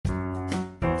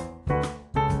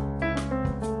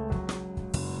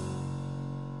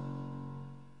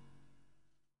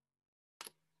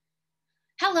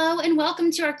and welcome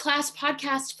to our class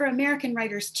podcast for American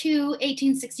Writers 2,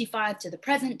 1865 to the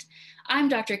present. I'm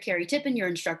Dr. Carrie Tippin, your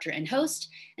instructor and host,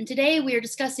 and today we are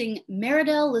discussing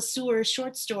Meridel LeSuer's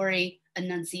short story,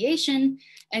 Annunciation,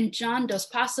 and John Dos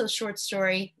Passos' short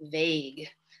story, Vague.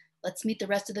 Let's meet the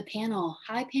rest of the panel.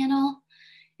 Hi, panel.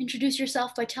 Introduce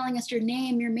yourself by telling us your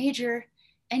name, your major,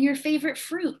 and your favorite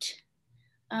fruit,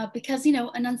 because,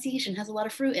 Annunciation has a lot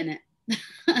of fruit in it.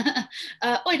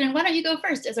 Oiden, why don't you go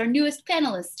first as our newest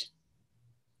panelist?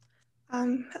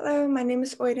 Hello, my name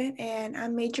is Oiden, and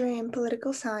I'm majoring in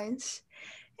political science.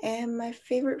 And my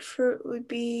favorite fruit would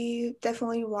be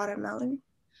definitely watermelon.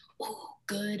 Oh,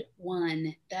 good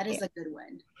one. That is a good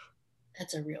one.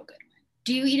 That's a real good one.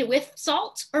 Do you eat it with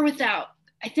salt or without?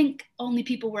 I think only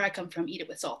people where I come from eat it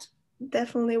with salt.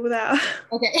 Definitely without.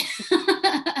 Okay.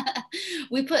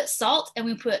 We put salt and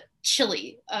we put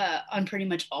chili on pretty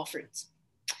much all fruits.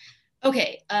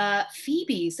 Okay,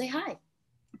 Phoebe, say hi.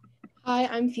 Hi,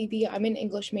 I'm Phoebe. I'm an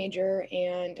English major,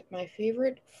 and my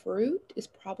favorite fruit is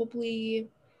probably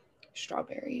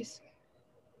strawberries.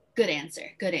 Good answer.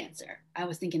 Good answer. I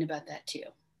was thinking about that too.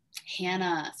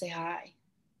 Hannah, say hi.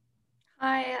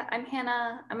 Hi, I'm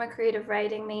Hannah. I'm a creative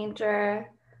writing major.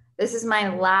 This is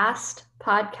my last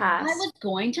podcast. I was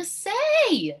going to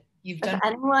say, if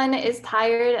anyone is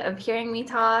tired of hearing me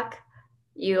talk,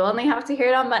 you only have to hear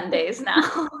it on Mondays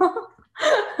now.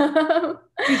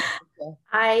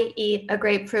 I eat a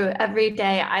grapefruit every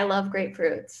day. I love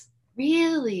grapefruits.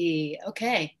 Really?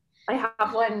 Okay. I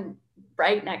have one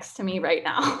right next to me right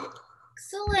now.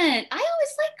 Excellent. I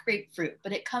always like grapefruit,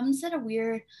 but it comes at a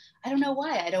weird, I don't know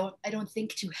why. I don't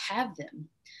think to have them.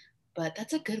 But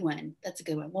that's a good one. That's a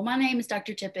good one. Well, my name is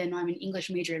Dr. Tippin. I'm an English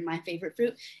major, and my favorite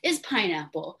fruit is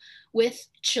pineapple with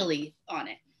chili on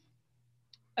it.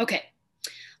 Okay,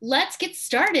 let's get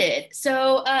started.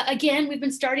 So again, we've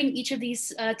been starting each of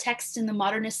these texts in the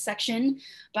modernist section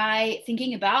by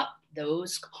thinking about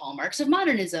those hallmarks of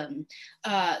modernism.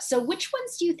 So which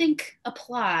ones do you think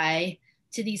apply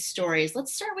to these stories?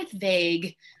 Let's start with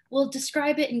Vague. We'll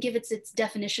describe it and give its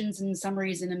definitions and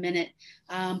summaries in a minute.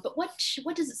 But what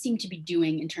does it seem to be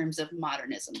doing in terms of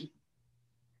modernism?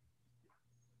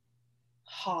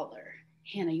 Holler.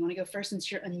 Hannah, you want to go first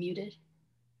since you're unmuted?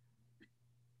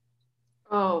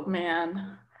 Oh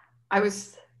man, I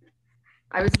was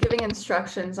giving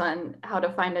instructions on how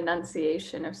to find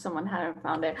Annunciation if someone hadn't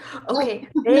found it. Okay,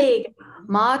 Vague.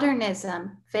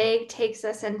 Modernism. Vague takes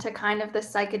us into kind of the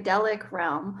psychedelic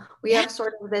realm. We have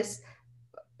sort of this,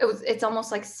 it's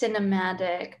almost like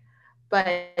cinematic,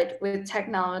 but with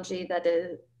technology that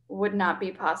would not be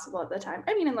possible at the time.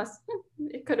 I mean, unless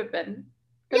it could have been.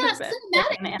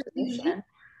 Cinematic. Animation.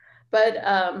 But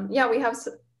yeah, we have,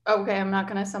 okay, I'm not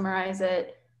going to summarize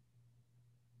it.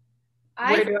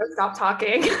 Where do I stop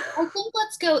talking? I think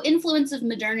let's go influence of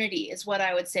modernity is what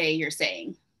I would say you're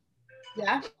saying.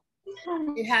 Yeah.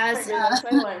 It has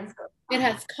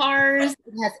cars,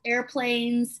 it has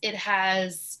airplanes, it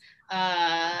has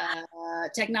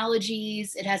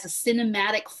technologies, it has a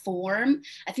cinematic form.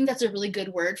 I think that's a really good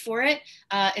word for it.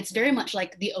 It's very much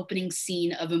like the opening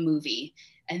scene of a movie,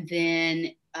 and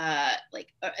then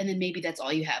maybe that's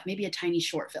all you have, maybe a tiny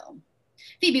short film.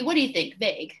 Phoebe, what do you think?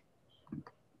 Vague.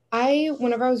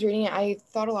 Whenever I was reading it, I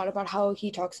thought a lot about how he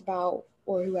talks about,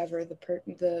 or whoever the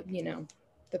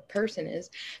person is,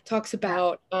 talks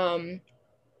about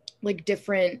like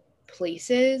different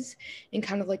places and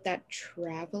kind of like that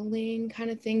traveling kind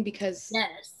of thing, because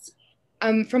yes,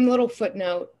 from the little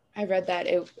footnote I read that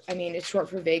it's short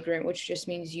for vagrant, which just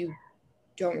means you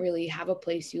don't really have a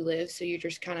place you live, so you're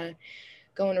just kind of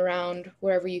going around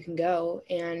wherever you can go.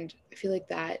 And I feel like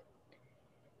that,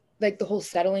 like, the whole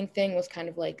settling thing was kind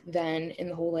of like then, and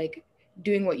the whole like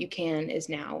doing what you can is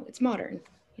now. It's modern,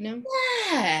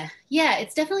 Yeah,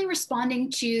 it's definitely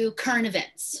responding to current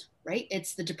events, right?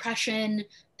 It's the Depression,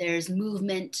 there's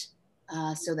movement,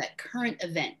 so that current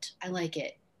event. I like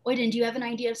it. Oiden, do you have an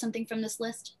idea of something from this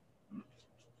list?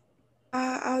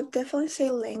 I'll definitely say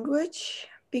language,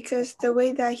 because the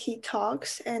way that he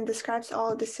talks and describes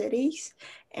all the cities,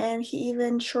 and he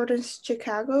even shortens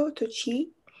Chicago to cheat.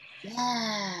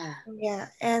 Yeah,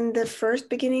 and the first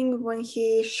beginning when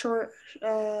he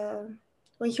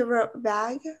wrote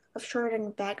bag of short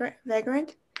and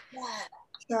vagrant. Yeah.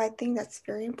 So I think that's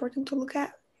very important to look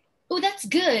at. Oh, that's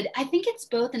good. I think it's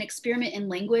both an experiment in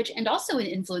language and also an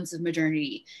influence of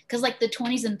modernity, because like the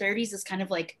 20s and 30s is kind of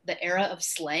like the era of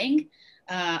slang.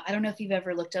 I don't know if you've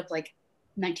ever looked up like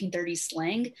 1930s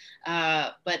slang,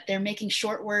 but they're making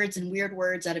short words and weird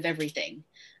words out of everything.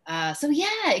 So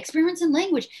yeah, experiments in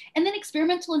language, and then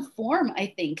experimental in form.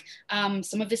 I think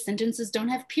some of his sentences don't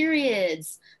have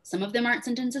periods. Some of them aren't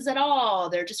sentences at all.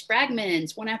 They're just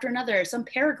fragments, one after another. Some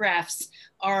paragraphs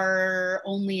are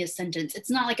only a sentence. It's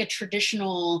not like a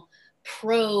traditional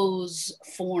prose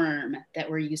form that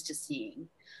we're used to seeing.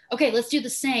 Okay, let's do the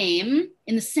same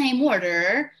in the same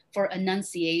order for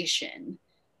Annunciation.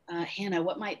 Hannah,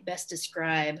 what might best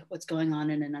describe what's going on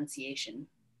in Annunciation?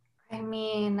 I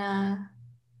mean,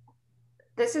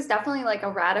 this is definitely like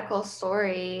a radical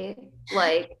story.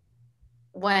 Like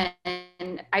when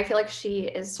I feel like she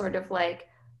is sort of like,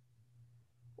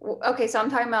 okay, so I'm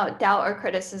talking about doubt or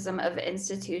criticism of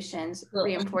institutions,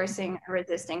 reinforcing or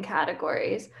resisting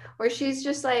categories, where she's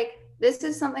just like, this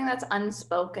is something that's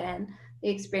unspoken, the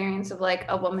experience of like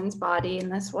a woman's body in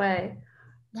this way,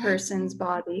 person's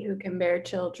body who can bear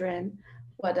children,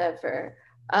 whatever.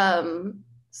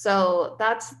 So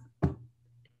that's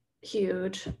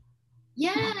huge.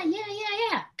 Yeah.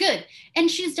 Good. And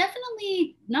she's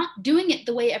definitely not doing it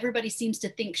the way everybody seems to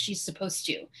think she's supposed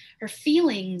to. Her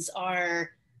feelings are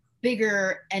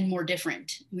bigger and more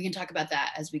different. We can talk about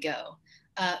that as we go.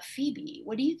 Phoebe,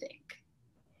 what do you think?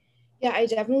 Yeah, I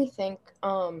definitely think,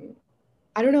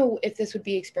 I don't know if this would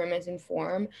be experiments in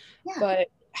form, but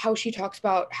how she talks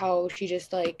about how she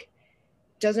just like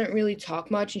doesn't really talk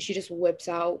much and she just whips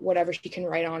out whatever she can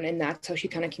write on, and that's how she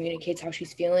kind of communicates how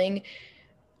she's feeling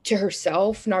to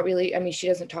herself. Not really, I mean, she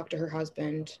doesn't talk to her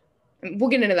husband. We'll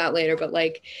get into that later, but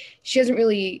like she doesn't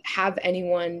really have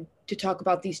anyone to talk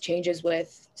about these changes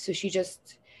with, so she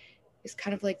just is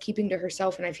kind of like keeping to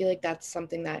herself, and I feel like that's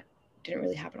something that didn't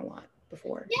really happen a lot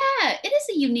before. Yeah, it is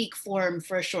a unique form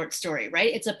for a short story,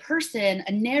 right? It's a person,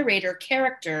 a narrator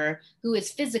character who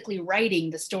is physically writing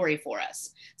the story for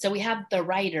us. So we have the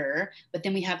writer, but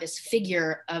then we have this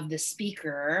figure of the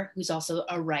speaker who's also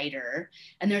a writer.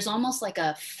 And there's almost like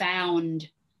a foundness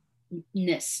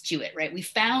to it, right? We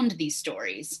found these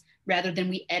stories rather than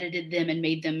we edited them and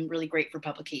made them really great for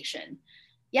publication.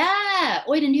 Yeah.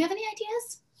 Oiden, do you have any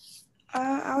ideas?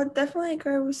 I would definitely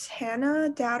agree with Hannah,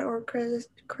 doubt or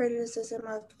criticism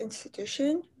of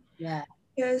institution. Yeah.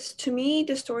 Because to me,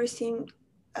 the story seemed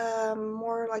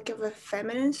more like of a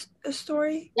feminist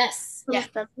story. Yes. From Yeah.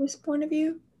 a feminist point of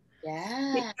view.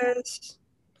 Yeah. Because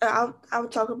I'll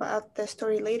talk about the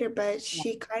story later, but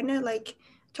she kind of like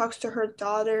talks to her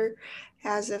daughter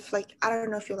as if like, I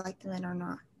don't know if you like the men or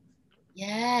not.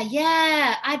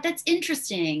 Yeah. That's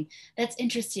interesting. That's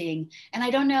interesting. And I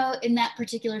don't know in that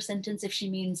particular sentence if she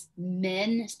means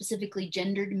men, specifically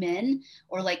gendered men,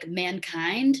 or like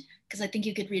mankind, because I think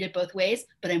you could read it both ways.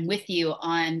 But I'm with you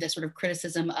on the sort of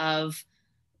criticism of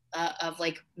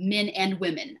like men and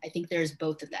women. I think there's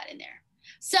both of that in there.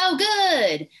 So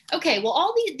good. Okay, well,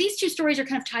 all these two stories are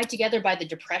kind of tied together by the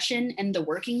Depression and the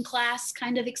working class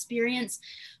kind of experience,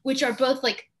 which are both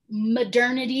like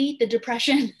modernity, the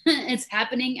Depression is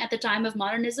happening at the time of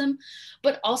modernism,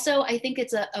 but also I think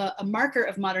it's a marker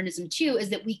of modernism too, is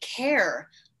that we care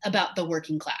about the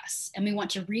working class and we want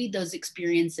to read those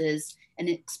experiences and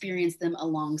experience them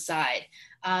alongside.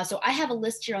 So I have a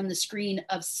list here on the screen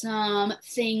of some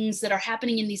things that are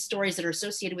happening in these stories that are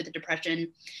associated with the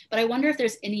Depression, but I wonder if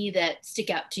there's any that stick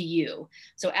out to you.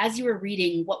 So as you were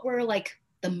reading, what were like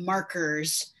the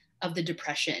markers of the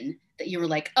Depression that you were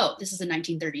like, oh, this is a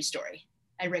 1930s story.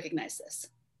 I recognize this.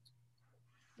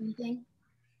 Anything?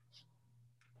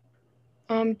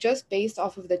 Just based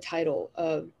off of the title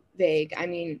of Vague, I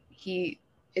mean, he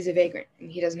is a vagrant.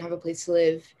 He doesn't have a place to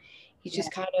live. He's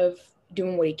just kind of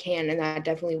doing what he can, and that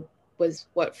definitely was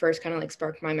what first kind of like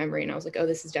sparked my memory. And I was like, oh,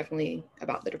 this is definitely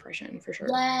about the Depression for sure.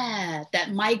 Yeah,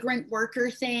 that migrant worker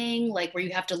thing, like where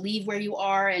you have to leave where you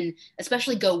are and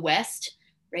especially go west,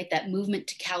 right? That movement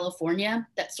to California.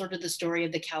 That's sort of the story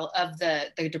of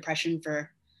the Depression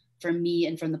for me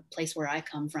and from the place where I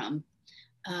come from.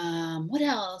 What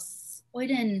else?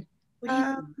 Oiden, what do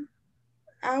you think?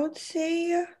 I would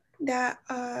say that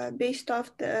based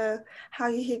off the how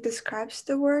he describes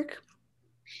the work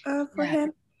for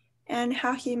him and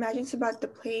how he imagines about the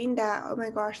plane, that oh my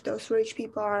gosh, those rich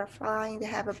people are flying, they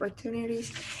have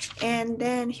opportunities. And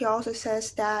then he also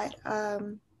says that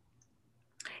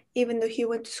even though he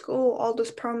went to school, all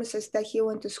those promises that he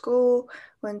went to school,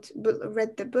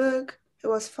 read the book, it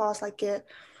was false, like a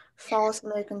false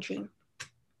American dream.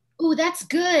 Oh, that's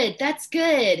good. That's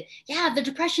good. Yeah, the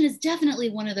Depression is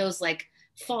definitely one of those like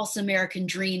false American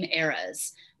dream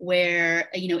eras where,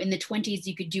 in the 20s,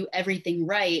 you could do everything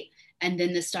right. And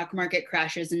then the stock market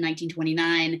crashes in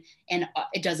 1929 and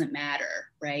it doesn't matter,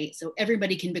 right? So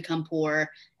everybody can become poor.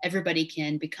 Everybody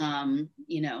can become,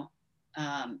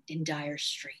 in dire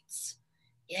straits.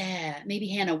 Yeah, maybe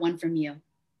Hannah, one from you.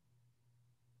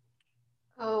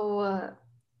 Oh,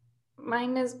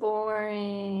 mine is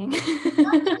boring.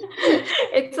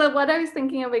 It's what I was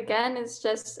thinking of again is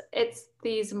just it's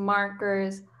these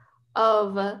markers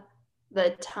of the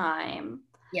time.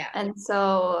 Yeah. And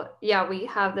so, yeah, we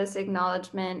have this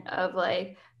acknowledgement of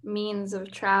like means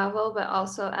of travel, but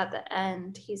also at the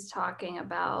end, he's talking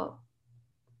about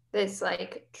this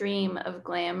like dream of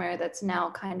glamour that's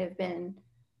now kind of been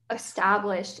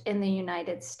established in the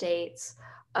United States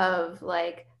of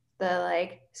like the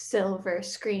like silver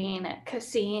screen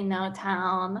casino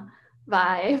town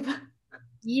vibe.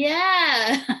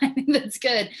 Yeah, I think that's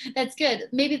good. That's good.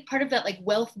 Maybe part of that like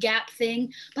wealth gap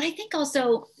thing. But I think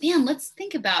also, man, let's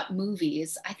think about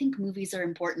movies. I think movies are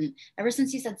important. Ever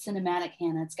since you said cinematic,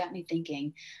 Hannah, it's got me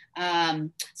thinking.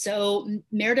 So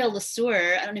Meridel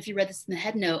LeSuer, I don't know if you read this in the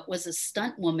head note, was a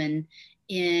stunt woman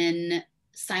in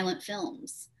silent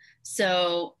films.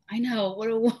 So I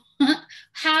know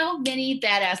how many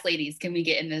badass ladies can we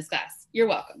get in this class? You're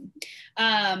welcome.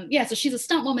 Yeah, so she's a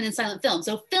stunt woman in silent film.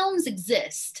 So films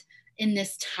exist in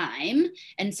this time.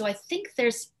 And so I think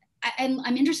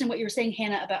I'm interested in what you were saying,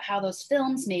 Hannah, about how those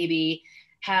films maybe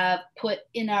have put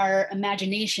in our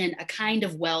imagination a kind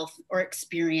of wealth or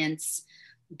experience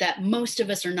that most of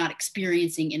us are not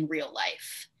experiencing in real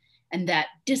life. And that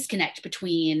disconnect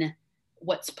between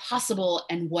what's possible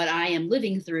and what I am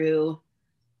living through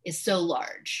is so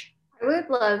large. I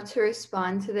would love to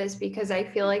respond to this because I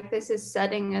feel like this is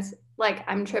setting us, like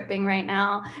I'm tripping right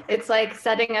now. It's like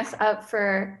setting us up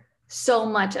for so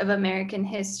much of American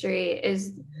history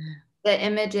is the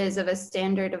images of a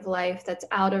standard of life that's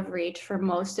out of reach for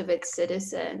most of its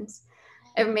citizens.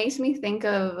 It makes me think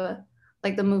of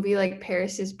like the movie like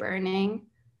Paris is Burning.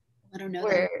 I don't know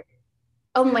where that.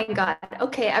 Oh my God.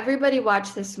 Okay, everybody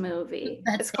watch this movie.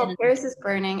 That's It's called Hannah. Paris is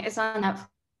Burning. It's on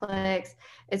Netflix.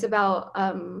 It's about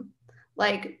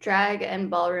like drag and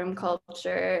ballroom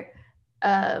culture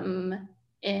in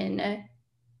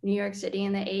New York City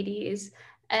in the 80s.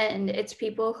 And it's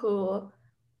people who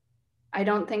I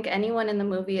don't think anyone in the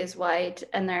movie is white,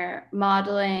 and they're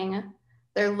modeling,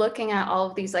 they're looking at all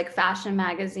of these like fashion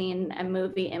magazine and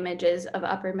movie images of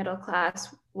upper middle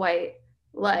class white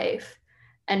life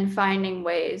and finding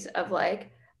ways of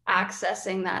like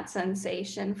accessing that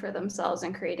sensation for themselves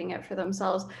and creating it for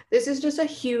themselves. This is just a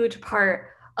huge part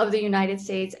of the United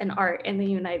States and art in the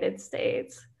United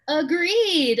States.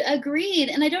 Agreed, agreed.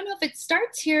 And I don't know if it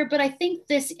starts here, but I think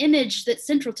this image that's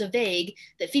central to Vague,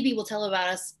 that Phoebe will tell about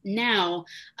us now,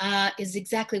 is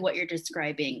exactly what you're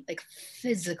describing, like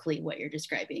physically what you're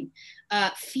describing.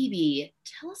 Phoebe,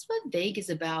 tell us what Vague is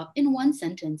about in one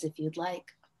sentence, if you'd like.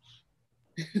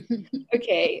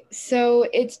 Okay, so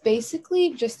it's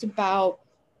basically just about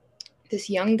this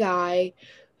young guy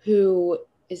who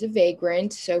is a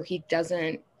vagrant. So he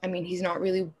doesn't, I mean, he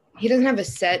doesn't have a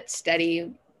set,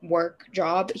 steady work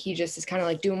job. He just is kind of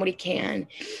like doing what he can.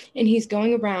 And he's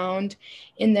going around.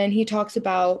 And then he talks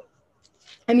about,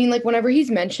 I mean, like whenever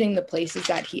he's mentioning the places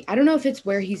that I don't know if it's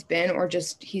where he's been or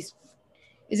just is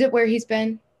it where he's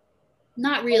been?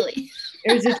 Not really.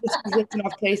 Or is it just he's listing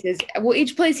off places? Well,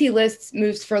 each place he lists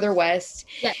moves further west.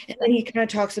 Yeah. And then he kind of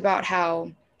talks about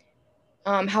how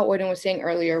Oyden was saying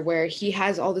earlier, where he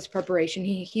has all this preparation.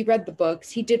 He read the books,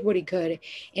 he did what he could,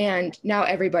 and now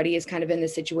everybody is kind of in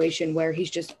this situation where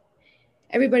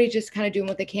everybody's just kind of doing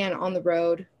what they can on the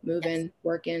road, moving, yes.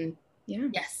 Working. Yeah.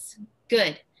 Yes.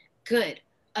 Good. Good.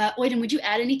 Oyden, would you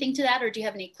add anything to that, or do you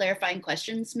have any clarifying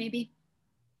questions, maybe?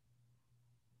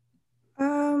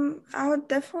 I would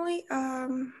definitely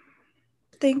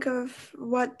think of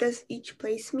what does each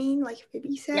place mean, like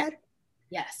Phoebe said. Yeah.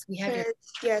 Yes, we have.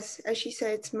 Yes, as she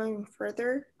said, it's moving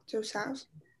further to south.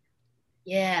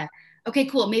 Yeah. Okay,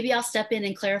 cool. Maybe I'll step in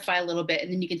and clarify a little bit,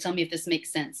 and then you can tell me if this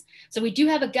makes sense. So we do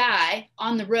have a guy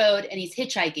on the road, and he's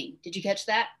hitchhiking. Did you catch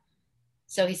that?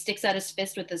 So he sticks out his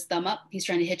fist with his thumb up. He's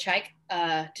trying to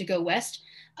hitchhike to go west.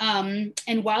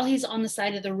 And while he's on the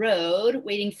side of the road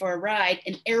waiting for a ride,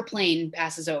 an airplane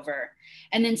passes over.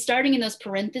 And then starting in those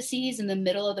parentheses in the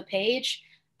middle of the page,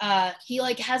 he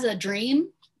like has a dream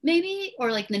maybe,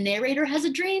 or like the narrator has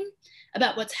a dream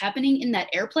about what's happening in that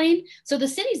airplane. So the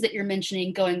cities that you're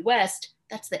mentioning going west,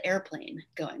 that's the airplane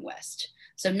going west.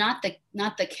 So not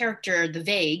the character, the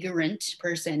vagrant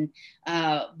person,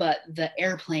 but the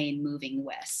airplane moving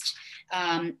west.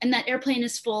 And that airplane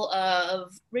is full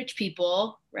of rich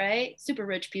people, right? Super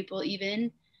rich people,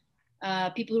 even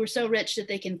people who are so rich that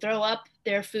they can throw up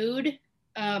their food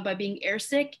by being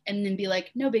airsick and then be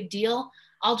like, no big deal.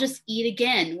 I'll just eat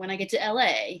again when I get to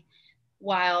LA.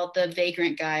 While the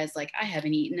vagrant guy is like, I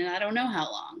haven't eaten in I don't know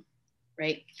how long,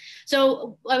 right?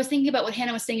 So I was thinking about what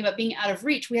Hannah was saying about being out of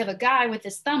reach. We have a guy with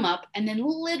his thumb up, and then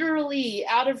literally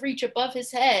out of reach above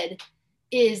his head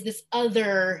is this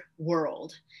other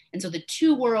world. And so the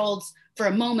two worlds for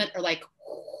a moment are like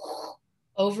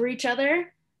over each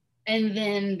other, and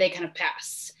then they kind of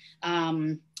pass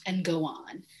and go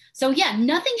on. So yeah,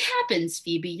 nothing happens,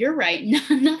 Phoebe. You're right.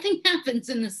 Nothing happens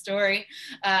in the story,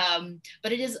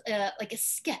 but it is like a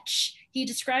sketch. He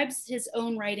describes his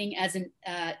own writing as an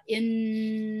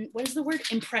what is the word?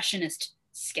 Impressionist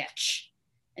sketch.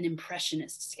 An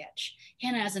impressionist sketch.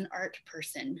 Hannah, as an art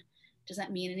person, does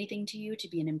that mean anything to you to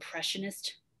be an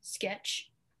impressionist sketch?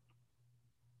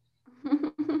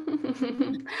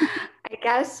 I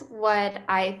guess what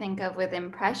I think of with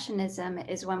Impressionism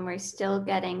is when we're still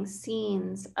getting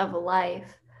scenes of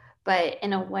life, but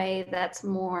in a way that's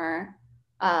more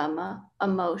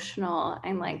emotional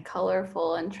and like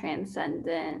colorful and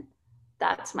transcendent.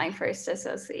 That's my first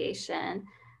association.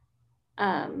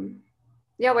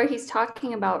 Yeah, where he's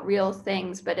talking about real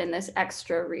things, but in this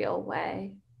extra real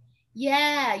way.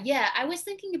 Yeah. I was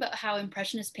thinking about how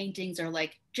impressionist paintings are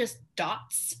like just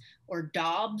dots or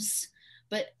daubs,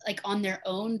 but like on their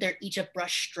own, they're each a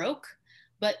brush stroke.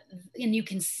 And you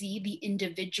can see the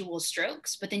individual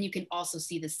strokes, but then you can also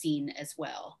see the scene as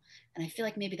well. And I feel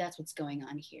like maybe that's what's going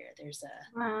on here. There's a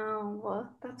Wow,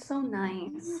 that's so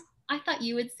nice. I thought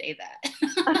you would say that.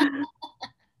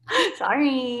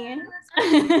 Sorry.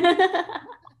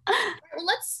 Well,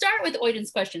 let's start with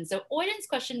Oyden's question. So Oyden's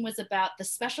question was about the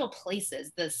special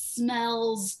places, the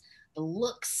smells, the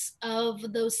looks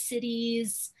of those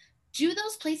cities. Do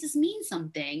those places mean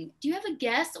something? Do you have a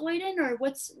guess, Oyden, or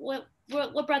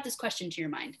what brought this question to your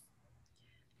mind?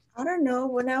 I don't know.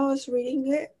 When I was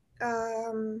reading it,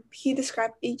 he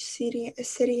described each city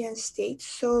and state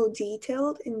so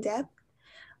detailed, in depth.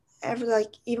 Ever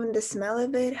like even the smell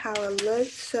of it, how it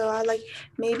looks. So I like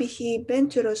maybe he been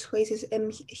to those places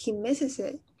and he misses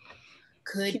it.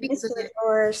 Could He be. misses it,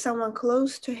 or someone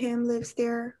close to him lives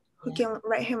there who Yeah. can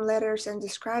write him letters and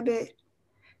describe it.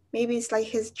 Maybe it's like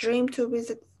his dream to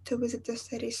visit the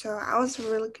city. So I was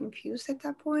really confused at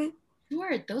that point.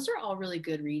 Sure, those are all really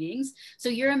good readings. So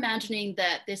you're imagining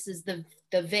that this is the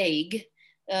vague,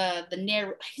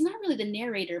 he's not really the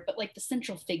narrator, but like the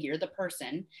central figure, the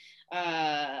person,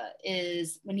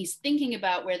 is when he's thinking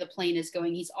about where the plane is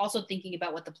going, he's also thinking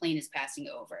about what the plane is passing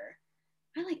over.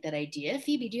 I like that idea.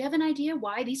 Phoebe, do you have an idea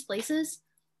why these places?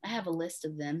 I have a list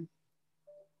of them.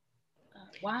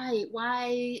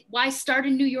 Why start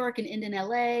in New York and end in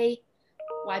LA?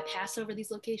 Why pass over these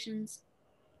locations?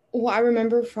 Well, I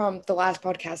remember from the last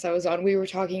podcast I was on, we were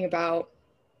talking about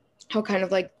how kind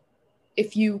of like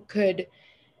if you could,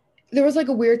 there was like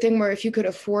a weird thing where if you could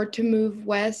afford to move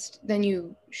west, then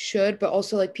you should, but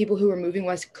also like people who were moving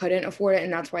west couldn't afford it,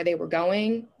 and that's why they were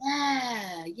going.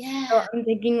 Yeah. So I'm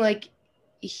thinking like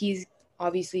he's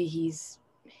obviously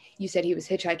you said he was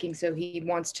hitchhiking, so he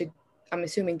wants to, I'm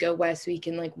assuming, go west so he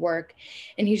can like work,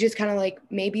 and he's just kind of like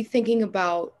maybe thinking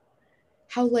about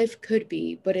how life could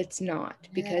be, but it's not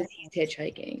because he's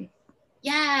hitchhiking.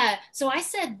 Yeah. So I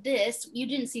said this, you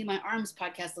didn't see my arms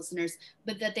podcast listeners,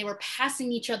 but that they were passing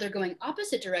each other going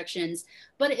opposite directions.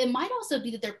 But it might also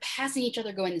be that they're passing each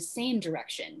other going the same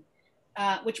direction,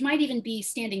 which might even be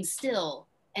standing still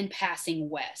and passing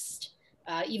west.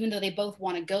 Even though they both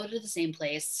want to go to the same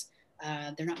place,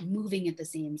 they're not moving at the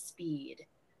same speed.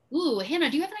 Ooh, Hannah,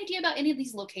 do you have an idea about any of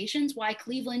these locations? Why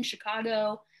Cleveland,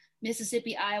 Chicago,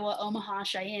 Mississippi, Iowa, Omaha,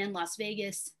 Cheyenne, Las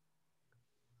Vegas?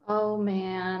 Oh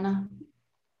man.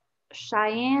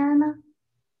 Cheyenne,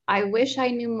 I wish I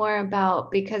knew more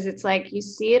about, because it's like you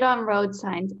see it on road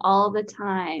signs all the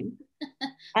time.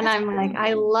 And I'm like,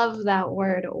 I love that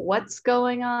word. What's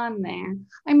going on there?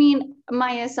 I mean,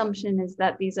 my assumption is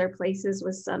that these are places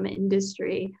with some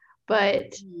industry,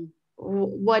 but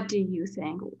what do you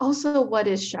think? Also, what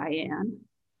is Cheyenne?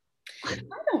 I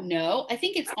don't know. I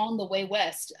think it's on the way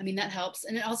west. I mean, that helps.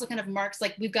 And it also kind of marks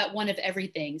like we've got one of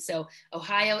everything. So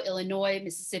Ohio, Illinois,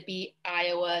 Mississippi,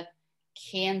 Iowa,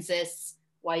 Kansas,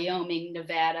 Wyoming,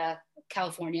 Nevada,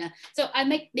 California. So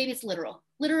maybe it's literal.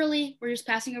 Literally, we're just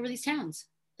passing over these towns.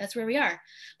 That's where we are.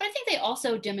 But I think they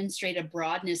also demonstrate a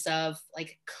broadness of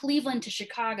like Cleveland to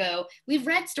Chicago. We've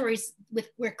read stories with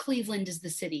where Cleveland is the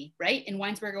city, right? In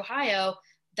Winesburg, Ohio,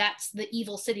 that's the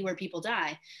evil city where people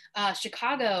die.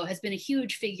 Chicago has been a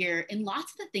huge figure in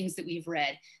lots of the things that we've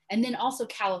read, and then also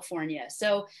California.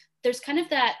 So there's kind of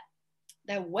that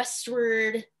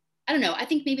westward. I don't know. I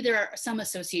think maybe there are some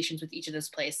associations with each of those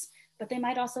places, but they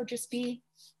might also just be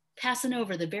passing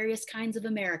over the various kinds of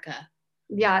America.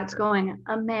 Yeah, it's going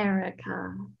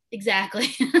America. Exactly.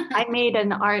 I made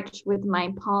an arch with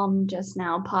my palm just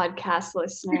now, podcast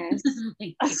listeners.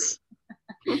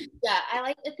 Yeah,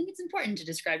 I think it's important to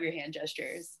describe your hand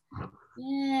gestures.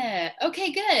 Yeah.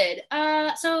 Okay, good.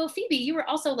 So Phoebe, you were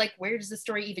also like, where does the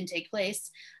story even take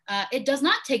place? It does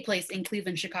not take place in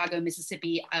Cleveland, Chicago,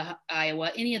 Mississippi,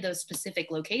 Iowa, any of those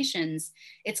specific locations.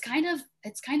 It's kind of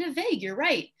vague. You're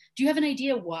right. Do you have an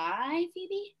idea why,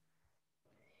 Phoebe?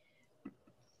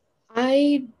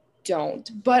 I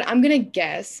don't, but I'm gonna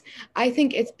guess. I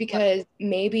think it's because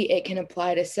maybe it can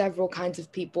apply to several kinds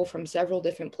of people from several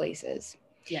different places.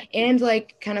 Yeah. And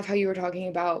like kind of how you were talking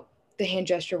about the hand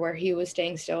gesture where he was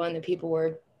staying still and the people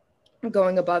were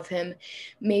going above him.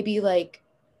 Maybe like,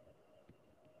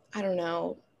 I don't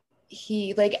know,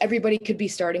 he like everybody could be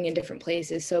starting in different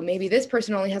places. So maybe this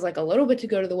person only has like a little bit to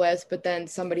go to the west, but then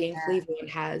somebody in Cleveland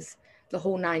has the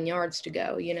whole 9 yards to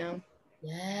go, you know?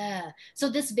 Yeah. So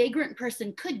this vagrant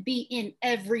person could be in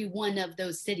every one of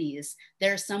those cities.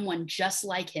 There's someone just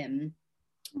like him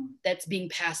that's being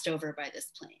passed over by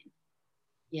this plane.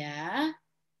 Yeah.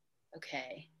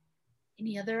 Okay.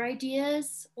 Any other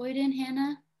ideas, Oyden,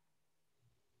 Hannah?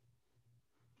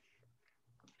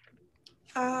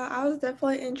 I was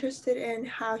definitely interested in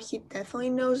how he definitely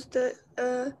knows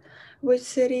the which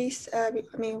cities.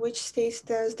 Which states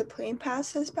does the plane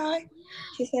passes by?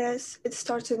 He says it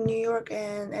starts in New York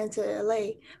and ends in LA.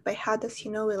 But how does he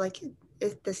know it? Like,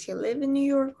 does he live in New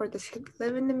York or does he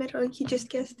live in the middle? He just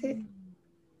guessed it.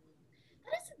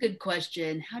 That is a good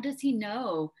question. How does he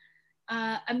know?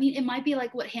 I mean, it might be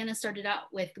like what Hannah started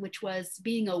out with, which was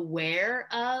being aware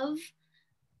of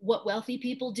what wealthy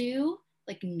people do,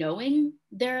 like knowing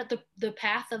they're the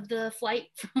path of the flight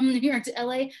from New York to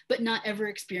LA, but not ever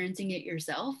experiencing it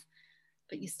yourself.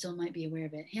 But you still might be aware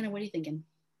of it. Hannah, what are you thinking?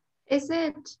 Is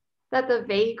it that the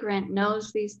vagrant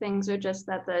knows these things or just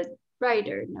that the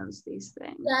writer knows these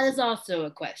things? That is also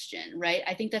a question, right?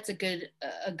 I think that's a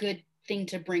good thing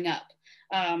to bring up.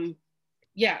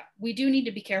 Yeah, we do need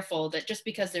to be careful that just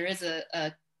because there is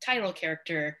a title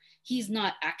character, he's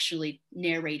not actually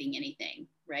narrating anything,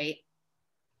 right?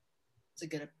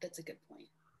 That's a good point.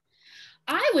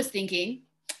 I was thinking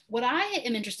what I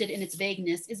am interested in its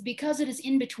vagueness is because it is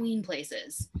in between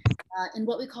places, in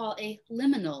what we call a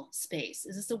liminal space.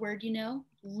 Is this a word you know?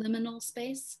 Liminal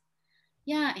space?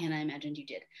 Yeah, Anna, I imagined you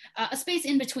did. A space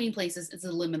in between places is a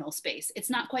liminal space. It's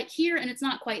not quite here and it's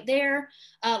not quite there.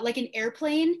 Like an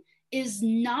airplane is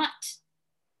not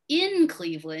in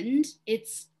Cleveland,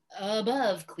 it's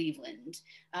above Cleveland.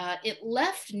 It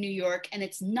left New York and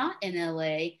it's not in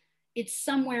LA, it's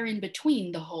somewhere in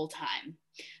between the whole time.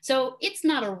 So it's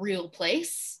not a real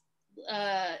place.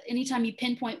 Anytime you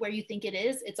pinpoint where you think it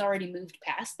is, it's already moved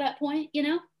past that point, you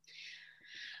know?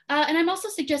 And I'm also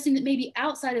suggesting that maybe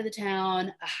outside of the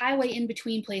town, a highway in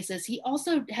between places, he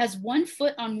also has one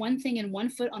foot on one thing and one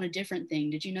foot on a different thing.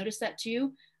 Did you notice that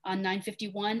too? On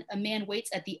 951, a man waits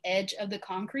at the edge of the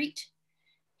concrete.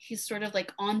 He's sort of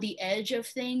like on the edge of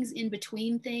things, in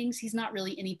between things. He's not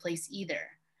really any place either.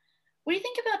 What do you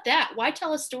think about that? Why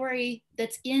tell a story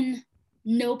that's in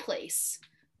no place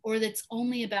or that's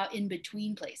only about in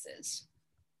between places?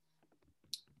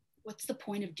 What's the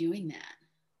point of doing that?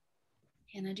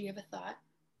 Hannah, do you have a thought?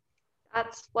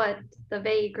 That's what the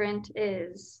vagrant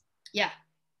is. Yeah,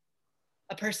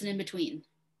 a person in between.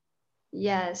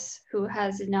 Yes, who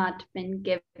has not been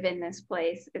given this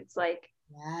place. It's like,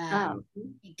 Yeah.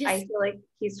 I feel like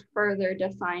he's further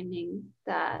defining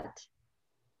that.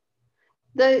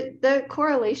 The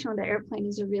correlation with the airplane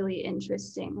is a really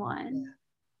interesting one.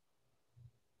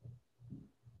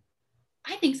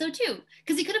 I think so too,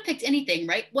 because he could have picked anything,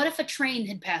 right? What if a train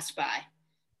had passed by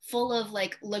full of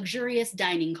like luxurious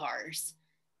dining cars?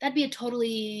 That'd be a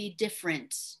totally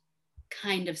different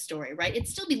kind of story, right? It'd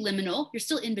still be liminal. You're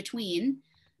still in between,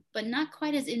 but not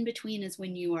quite as in between as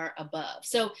when you are above.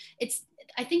 So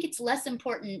I think it's less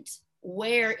important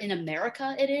where in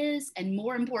America it is, and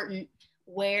more important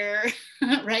where,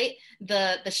 right,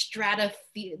 the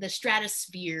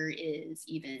stratosphere is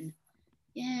even.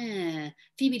 Yeah.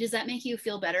 Phoebe, does that make you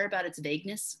feel better about its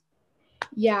vagueness?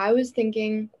 Yeah, I was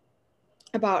thinking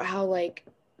about how, like,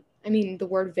 I mean, the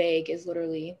word vague is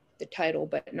literally the title,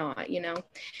 but not, you know?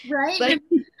 Right. Like,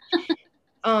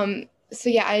 so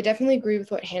yeah, I definitely agree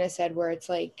with what Hannah said, where it's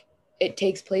like, it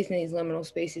takes place in these liminal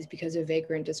spaces because a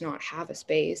vagrant does not have a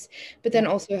space. But then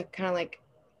also kind of like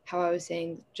how I was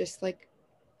saying, just like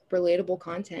relatable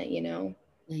content, you know?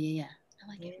 Yeah. I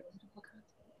like it.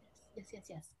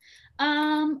 Yes.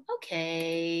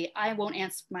 Okay. I won't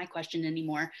answer my question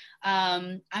anymore.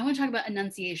 I want to talk about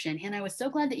Annunciation. Hannah, I was so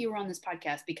glad that you were on this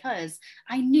podcast because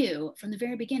I knew from the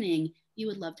very beginning you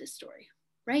would love this story.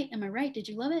 right? Am I right? Did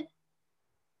you love it?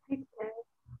 I did.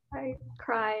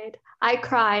 I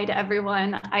cried,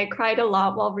 everyone. I cried a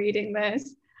lot while reading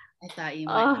this. I thought you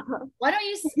might. Why don't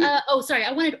you? Oh, sorry.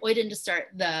 I wanted Oyden to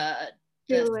start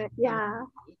do it. Yeah.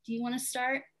 Do you want to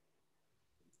start?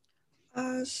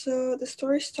 So the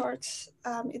story starts,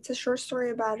 it's a short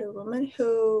story about a woman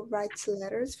who writes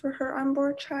letters for her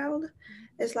unborn child.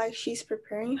 It's like she's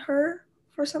preparing her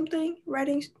for something,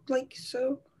 writing like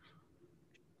so.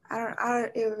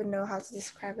 I don't even know how to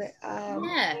describe it.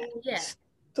 Yeah.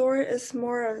 Story is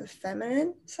more of the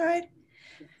feminine side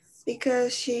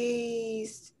because she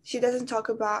doesn't talk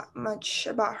about much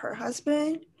about her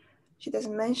husband. She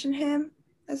doesn't mention him.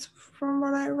 That's from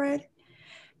what I read.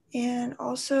 And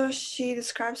also she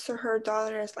describes to her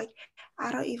daughter as like,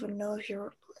 I don't even know if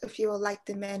you will like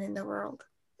the men in the world,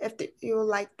 you will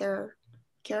like their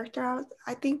character out,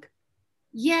 I think.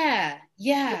 Yeah.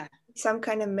 Some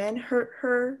kind of men hurt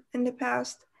her in the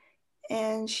past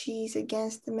and she's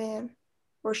against the man,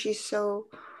 or she's so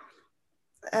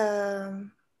I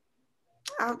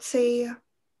would say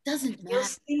doesn't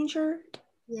feels matter. danger.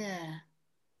 Yeah.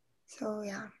 So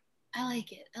yeah. I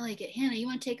like it. Hannah, you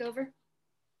want to take over?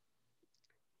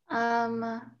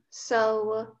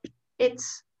 So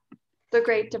it's the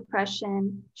Great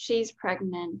Depression. She's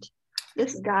pregnant.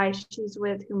 This guy she's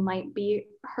with, who might be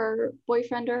her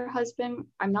boyfriend or husband,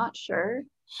 I'm not sure.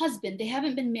 Husband. They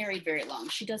haven't been married very long.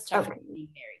 She does talk about being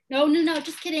married. No,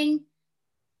 just kidding.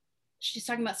 She's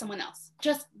talking about someone else.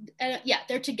 Just yeah,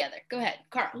 they're together. Go ahead,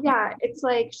 Carl. Yeah, it's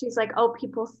like she's like, oh,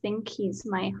 people think he's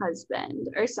my husband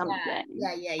or something.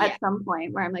 Yeah. At some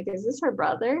point where I'm like, is this her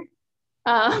brother?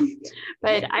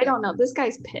 But I don't know. This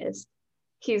guy's pissed.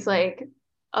 He's like,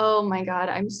 oh my God,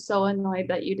 I'm so annoyed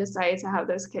that you decided to have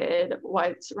this kid.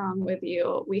 What's wrong with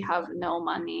you? We have no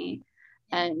money.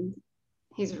 And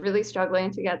he's really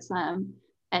struggling to get some.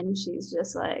 And she's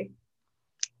just like,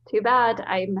 too bad,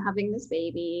 I'm having this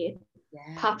baby.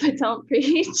 Yeah. Papa, don't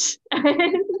preach.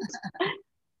 And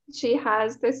she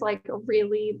has this like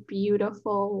really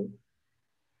beautiful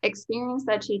experience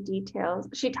that she details.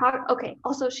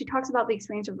 Also she talks about the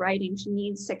experience of writing. She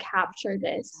needs to capture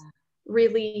this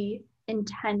really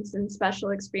intense and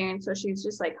special experience. So she's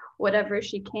just like, whatever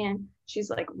she can, she's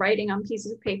like writing on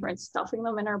pieces of paper and stuffing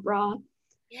them in her bra.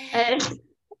 Yeah. And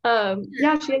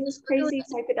she has this crazy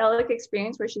psychedelic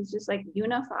experience where she's just like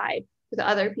unified with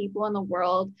other people in the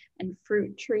world and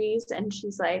fruit trees. And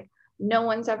she's like, no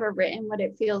one's ever written what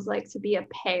it feels like to be a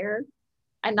pear.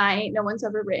 And no one's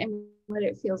ever written what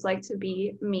it feels like to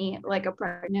be me, like a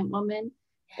pregnant woman.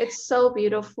 It's so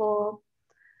beautiful.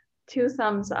 2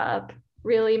 thumbs up.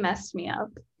 Really messed me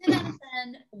up. 10 out of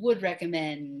 10 would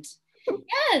recommend.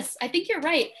 Yes, I think you're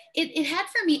right. It had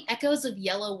for me echoes of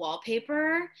Yellow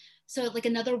Wallpaper. So like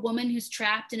another woman who's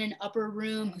trapped in an upper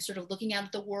room, who's sort of looking out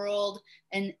at the world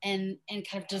and kind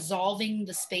of dissolving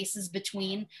the spaces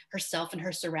between herself and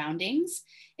her surroundings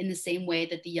in the same way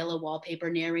that the Yellow Wallpaper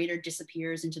narrator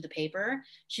disappears into the paper.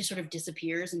 She sort of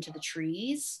disappears into the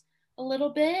trees a little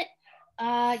bit.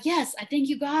 Yes, I think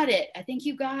you got it.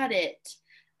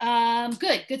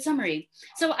 Good summary.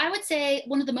 So I would say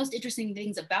one of the most interesting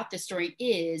things about this story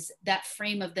is that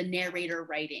frame of the narrator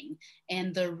writing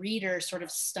and the reader sort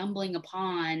of stumbling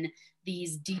upon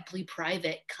these deeply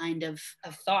private kind of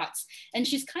thoughts. And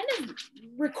she's kind of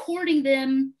recording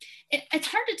them. It's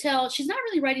hard to tell. She's not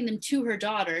really writing them to her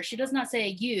daughter. She does not say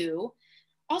you.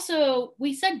 Also,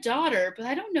 we said daughter, but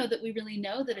I don't know that we really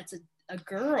know that it's a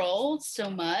girl so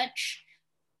much,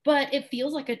 but it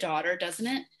feels like a daughter, doesn't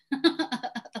it?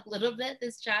 A little bit,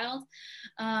 this child.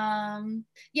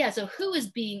 So who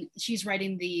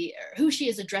she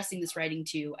is addressing this writing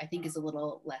to, I think is a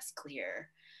little less clear.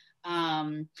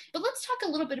 But let's talk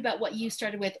a little bit about what you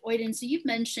started with, Oyden. So you've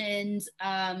mentioned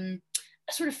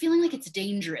sort of feeling like it's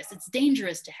dangerous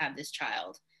to have this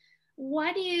child.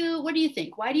 What do you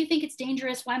think? Why do you think it's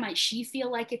dangerous? Why might she feel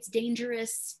like it's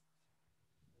dangerous?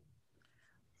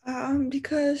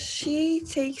 Because she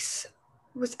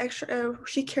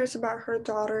she cares about her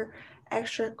daughter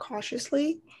extra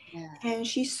cautiously, and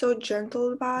she's so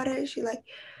gentle about it. She like,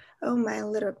 oh, my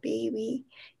little baby.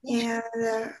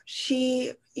 And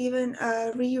she even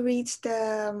rereads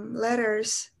the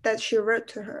letters that she wrote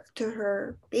to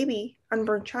her baby,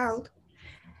 unborn child.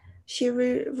 She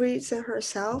reads it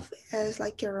herself as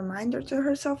like a reminder to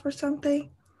herself or something.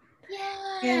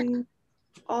 And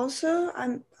also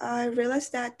I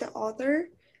realized that the author,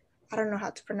 I don't know how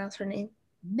to pronounce her name.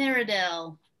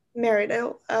 Meridel.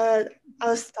 I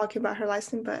was talking about her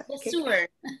last name, but LeSuer.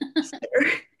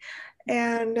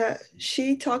 And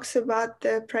she talks about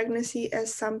the pregnancy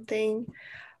as something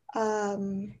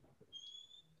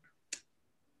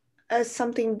as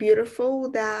something beautiful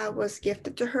that was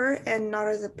gifted to her, and not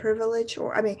as a privilege,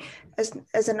 or I mean,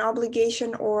 as an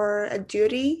obligation or a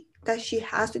duty that she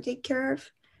has to take care of.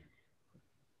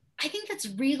 I think that's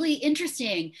really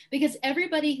interesting because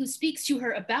everybody who speaks to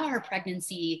her about her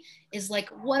pregnancy is like,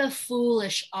 what a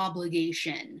foolish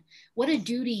obligation. What a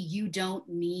duty you don't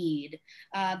need.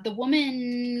 The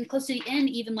woman close to the end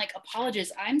even like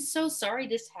apologizes. I'm so sorry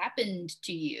this happened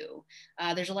to you.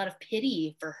 There's a lot of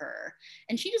pity for her.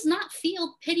 And she does not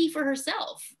feel pity for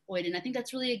herself, Oyden. I think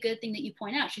that's really a good thing that you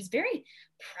point out. She's very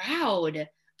proud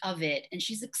of it and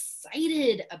she's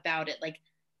excited about it. Like,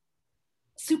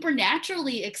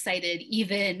 supernaturally excited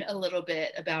even a little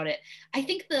bit about it. I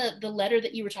think the letter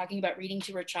that you were talking about reading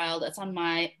to her child, that's on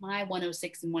my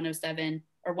 106 and 107,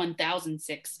 or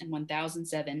 1006 and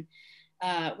 1007,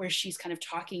 where she's kind of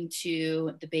talking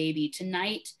to the baby.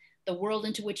 Tonight, the world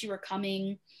into which you are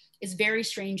coming is very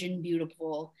strange and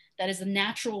beautiful. That is, the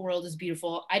natural world is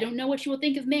beautiful. I don't know what you will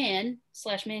think of man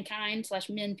slash mankind slash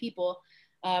men people,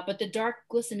 but the dark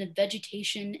glisten of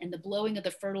vegetation and the blowing of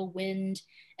the fertile wind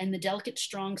and the delicate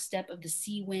strong step of the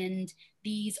sea wind,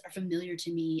 these are familiar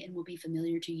to me and will be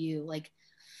familiar to you. Like,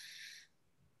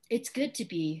 it's good to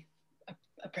be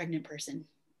a pregnant person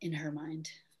in her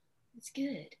mind. It's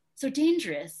good. So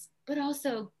dangerous, but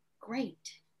also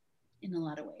great in a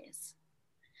lot of ways.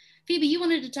 Phoebe, you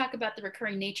wanted to talk about the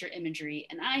recurring nature imagery,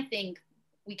 and I think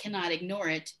we cannot ignore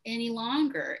it any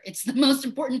longer. It's the most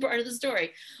important part of the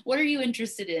story. What are you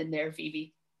interested in there,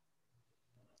 Phoebe?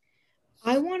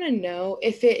 I want to know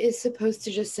if it is supposed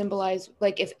to just symbolize,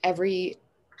 like, if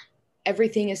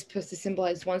everything is supposed to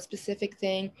symbolize one specific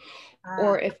thing,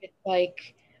 or if it's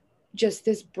like just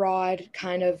this broad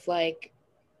kind of like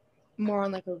more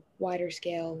on like a wider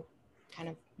scale kind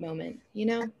of moment, you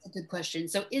know? That's a good question.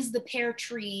 So is the pear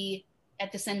tree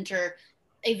at the center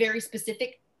a very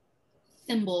specific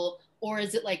symbol, or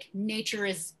is it like nature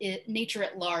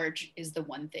at large is the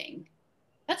one thing?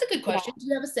 That's a good question. Yeah. Do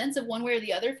you have a sense of one way or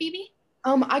the other, Phoebe?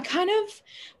 I kind of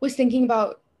was thinking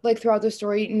about, like, throughout the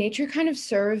story, nature kind of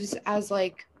serves as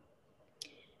like,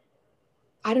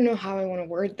 I don't know how I want to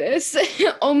word this,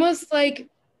 almost like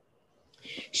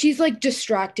she's like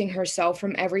distracting herself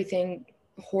from everything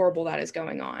horrible that is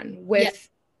going on with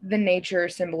the nature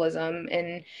symbolism,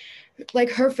 and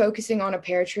like her focusing on a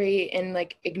pear tree and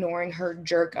like ignoring her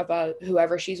jerk about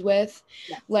whoever she's with.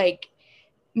 Like,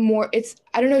 more, it's,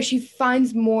 I don't know, she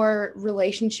finds more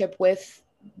relationship with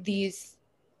these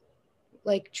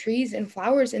like trees and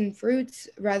flowers and fruits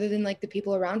rather than like the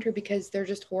people around her, because they're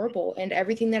just horrible and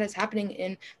everything that is happening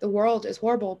in the world is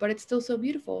horrible, but it's still so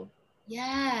beautiful.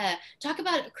 Yeah. Talk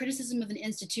about a criticism of an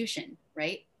institution,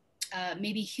 right?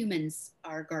 Maybe humans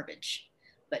are garbage,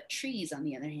 but trees, on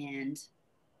the other hand,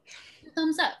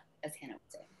 thumbs up, as Hannah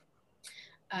would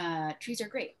say. Trees are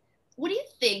great. What do you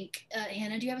think,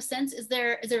 Hannah? Do you have a sense? Is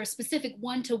there a specific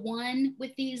one-to-one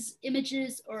with these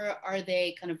images, or are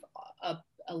they kind of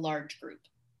a large group?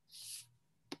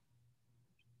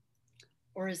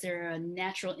 Or is there a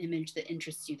natural image that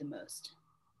interests you the most?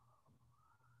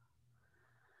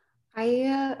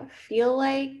 I feel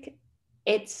like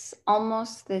it's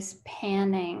almost this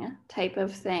panning type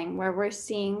of thing where we're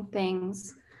seeing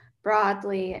things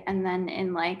broadly and then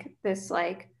in like this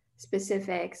like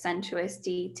specific sensuous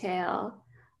detail.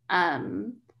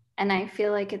 And I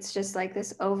feel like it's just like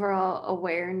this overall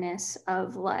awareness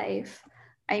of life.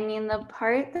 I mean, the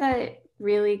part that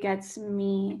really gets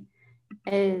me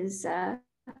is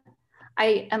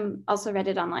I also read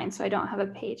it online, so I don't have a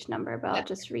page number, but I'll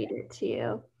just read it to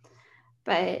you.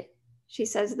 But she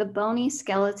says, the bony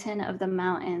skeleton of the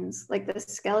mountains, like the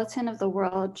skeleton of the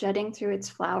world jutting through its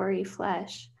flowery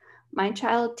flesh. My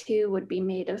child too would be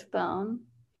made of bone.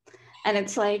 And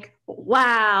it's like,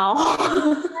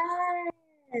 wow.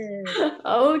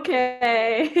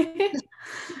 Okay.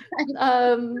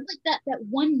 Like that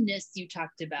oneness you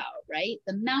talked about, right?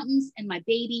 The mountains and my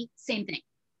baby, same thing.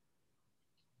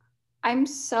 I'm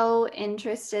so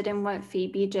interested in what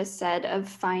Phoebe just said of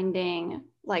finding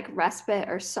like respite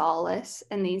or solace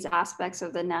in these aspects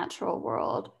of the natural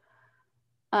world,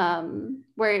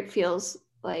 where it feels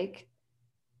like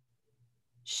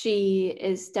she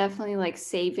is definitely like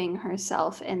saving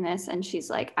herself in this, and she's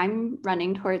like, I'm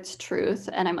running towards truth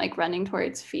and I'm like running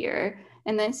towards fear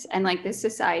in this, and like this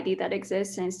society that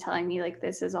exists and is telling me like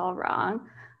this is all wrong,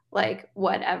 like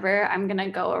whatever, I'm gonna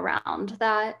go around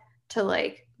that to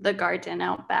like the garden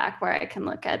out back where I can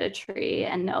look at a tree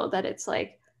and know that it's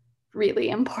like really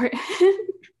important.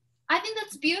 I think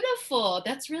that's beautiful.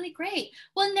 That's really great.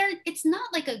 Well, and it's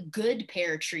not like a good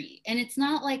pear tree, and it's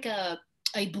not like a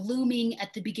blooming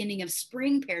at the beginning of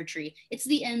spring pear tree. It's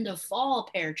the end of fall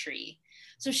pear tree.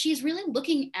 So she's really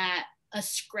looking at a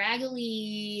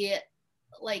scraggly,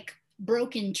 like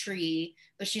broken tree,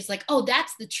 but she's like, oh,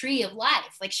 that's the tree of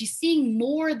life. Like she's seeing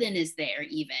more than is there,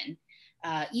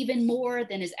 even more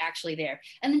than is actually there.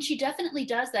 And then she definitely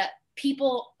does that.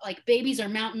 People, like babies are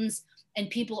mountains and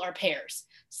people are pears.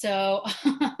 So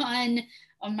on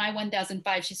my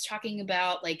 1005, she's talking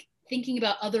about like thinking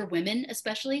about other women,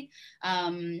 especially,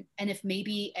 and if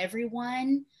maybe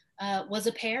everyone was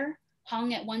a pear,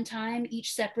 hung at one time,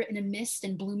 each separate in a mist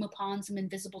and bloom upon some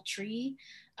invisible tree.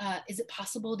 Is it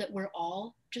possible that we're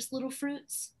all just little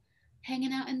fruits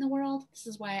hanging out in the world? This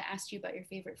is why I asked you about your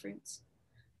favorite fruits.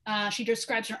 She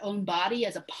describes her own body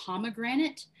as a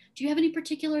pomegranate. Do you have any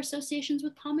particular associations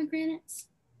with pomegranates?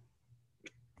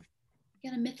 You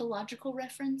got a mythological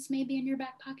reference maybe in your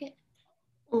back pocket?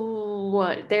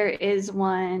 What? There is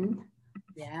one.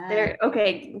 Yeah. There.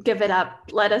 Okay, give it up.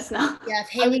 Let us know. Yeah, if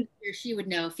Haley was here, she would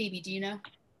know. Phoebe, do you know?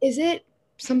 Is it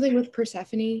something with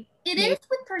Persephone? It is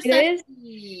with Persephone. It is?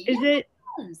 Is it?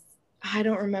 I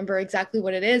don't remember exactly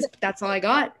what it is, but that's all I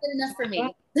got. Good enough for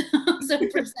me. So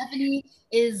Persephone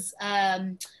is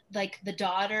like the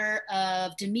daughter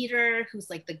of Demeter, who's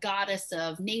like the goddess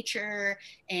of nature,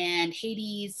 and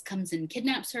Hades comes and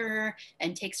kidnaps her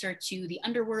and takes her to the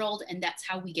underworld, and that's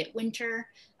how we get winter,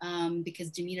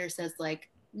 because Demeter says like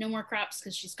no more crops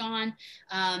because she's gone,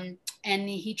 and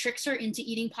he tricks her into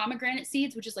eating pomegranate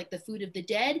seeds, which is like the food of the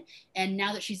dead, and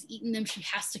now that she's eaten them, she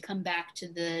has to come back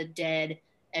to the dead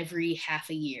every half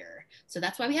a year. So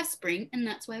that's why we have spring and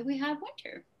that's why we have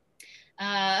winter.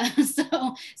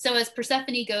 So as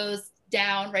Persephone goes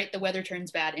down, right, the weather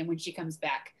turns bad, and when she comes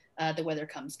back, the weather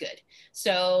comes good.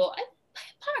 So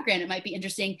pomegranate might be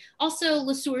interesting. Also,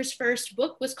 LeSuer's first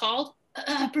book was called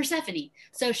Persephone.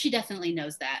 So she definitely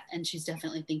knows that, and she's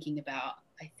definitely thinking about,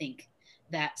 I think,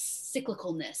 that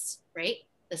cyclicalness, right?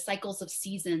 The cycles of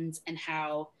seasons and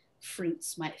how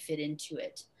fruits might fit into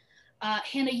it.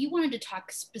 Hannah, you wanted to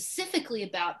talk specifically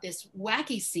about this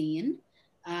wacky scene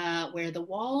where the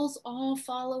walls all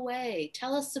fall away.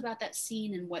 Tell us about that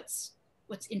scene and what's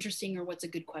interesting or what's a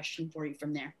good question for you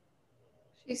from there.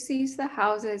 She sees the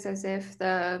houses as if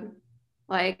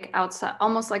like outside,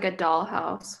 almost like a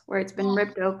dollhouse where it's been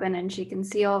ripped open, and she can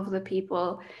see all of the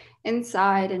people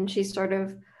inside, and she sort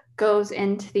of goes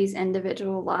into these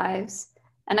individual lives.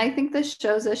 And I think this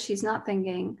shows us she's not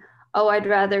thinking, oh, I'd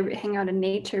rather hang out in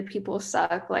nature, people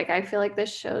suck. Like, I feel like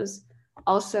this shows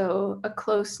also a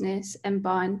closeness and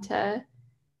bond to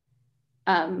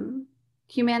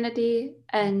humanity.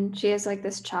 And she has like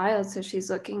this child, so she's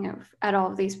looking at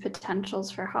all of these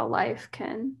potentials for how life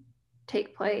can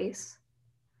take place.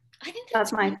 I think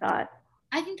that's my thought.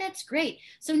 I think that's great.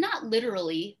 So not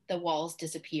literally the walls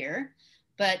disappear,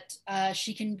 but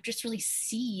she can just really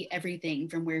see everything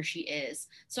from where she is.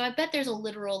 So I bet there's a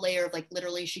literal layer of like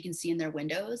literally she can see in their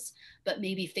windows, but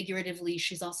maybe figuratively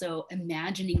she's also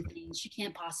imagining things she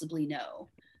can't possibly know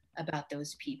about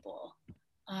those people.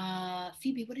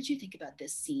 Phoebe, what did you think about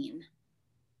this scene?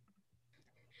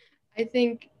 I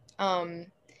think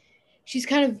she's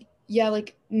kind of, yeah,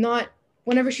 like not,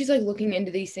 whenever she's like looking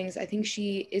into these things, I think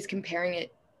she is comparing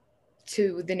it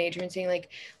to the nature and saying like,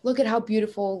 look at how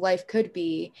beautiful life could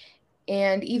be.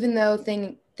 And even though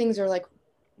things are like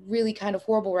really kind of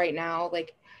horrible right now,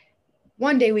 like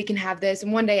one day we can have this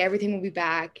and one day everything will be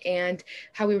back. And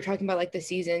how we were talking about like the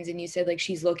seasons, and you said like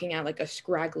she's looking at like a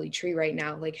scraggly tree right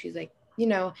now, like she's like, you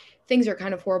know, things are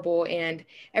kind of horrible and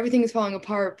everything is falling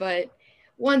apart, but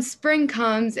once spring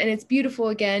comes and it's beautiful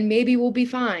again, maybe we'll be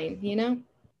fine, you know?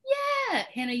 Yeah,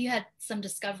 Hannah, you had some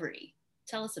discovery.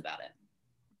 Tell us about it.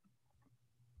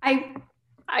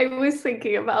 I was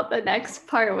thinking about the next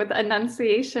part with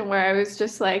Annunciation, where I was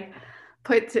just like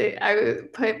I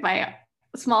put my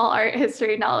small art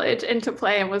history knowledge into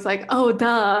play and was like, oh,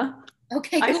 duh.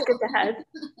 Okay, cool. I skipped ahead.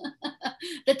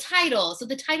 The title. So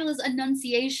the title is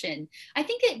Annunciation. I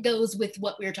think it goes with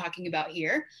what we were talking about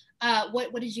here.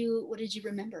 What did you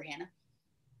remember, Hannah,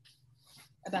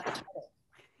 about the title?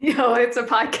 It's a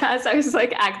podcast. I was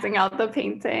like acting out the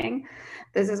painting.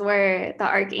 This is where the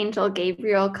Archangel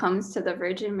Gabriel comes to the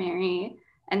Virgin Mary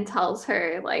and tells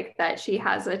her like that she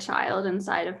has a child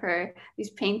inside of her. These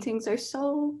paintings are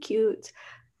so cute.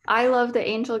 I love the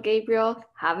Angel Gabriel.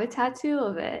 Have a tattoo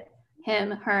of it.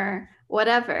 Him, her,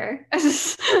 whatever.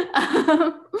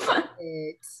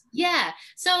 Yeah.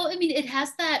 So, I mean, it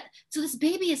has that. So, this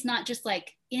baby is not just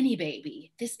like any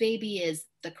baby. This baby is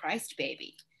the Christ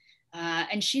baby.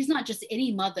 And she's not just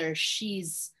any mother.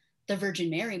 She's the Virgin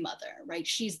Mary mother, right?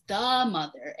 She's the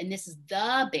mother, and this is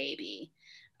the baby.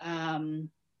 Do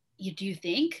you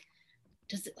think?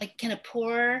 Does it like, can a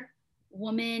poor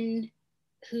woman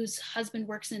whose husband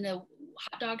works in a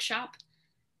hot dog shop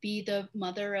be the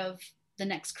mother of the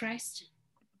next Christ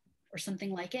or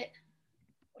something like it?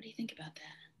 What do you think about that?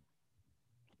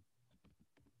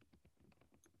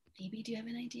 Phoebe, do you have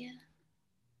an idea?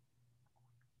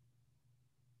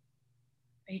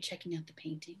 Are you checking out the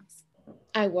paintings?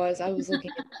 I was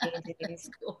looking at the paintings.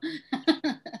 Cool.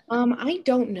 I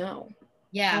don't know.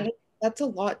 Yeah. That's a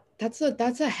lot. That's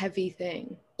a heavy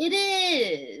thing. It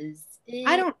is.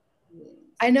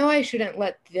 I know I shouldn't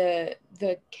let the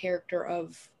character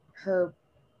of the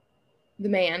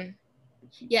man.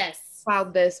 Yes.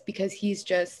 Cloud this, because he's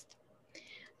just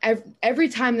every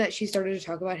time that she started to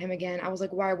talk about him again, I was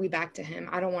like, why are we back to him?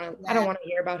 I don't want to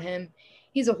hear about him.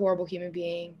 He's a horrible human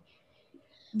being.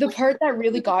 The part that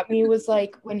really got me was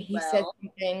like when he said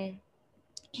something,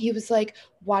 he was like,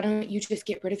 why don't you just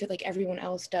get rid of it like everyone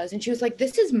else does? And she was like,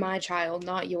 this is my child,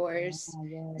 not yours.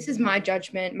 This is my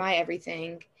judgment, my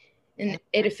everything. And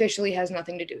it officially has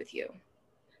nothing to do with you.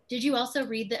 Did you also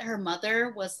read that her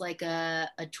mother was like a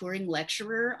touring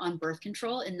lecturer on birth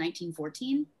control in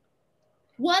 1914?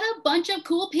 What a bunch of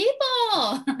cool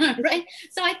people, right?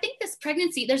 So I think this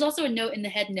pregnancy, there's also a note in the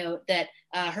head note that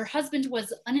her husband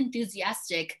was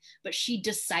unenthusiastic, but she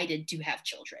decided to have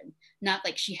children. Not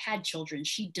like she had children,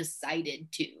 she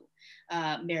decided to,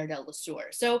 Meridel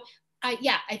LeSuer. So I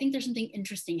think there's something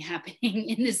interesting happening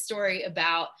in this story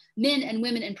about men and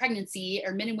women in pregnancy,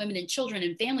 or men and women and children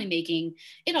and family making.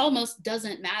 It almost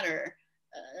doesn't matter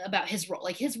about his role.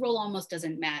 Like his role almost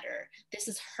doesn't matter. This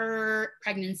is her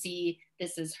pregnancy.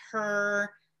 This is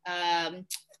her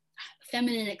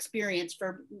feminine experience,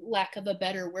 for lack of a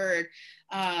better word.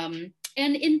 And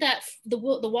in that, the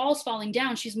walls falling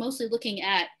down, she's mostly looking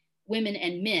at women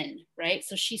and men, right?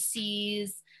 So she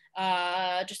sees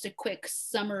just a quick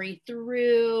summary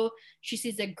through. She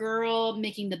sees a girl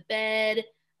making the bed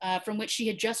from which she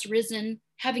had just risen,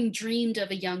 having dreamed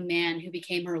of a young man who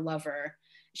became her lover.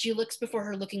 She looks before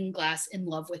her looking glass in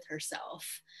love with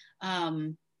herself.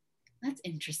 That's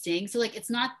interesting. So like, it's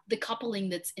not the coupling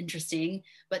that's interesting,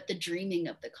 but the dreaming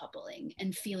of the coupling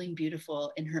and feeling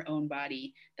beautiful in her own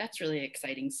body. That's really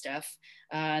exciting stuff.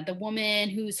 The woman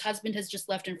whose husband has just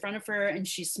left in front of her, and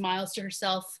she smiles to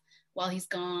herself while he's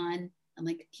gone, and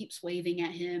like keeps waving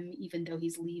at him even though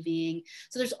he's leaving.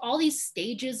 So there's all these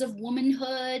stages of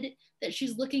womanhood that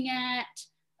she's looking at.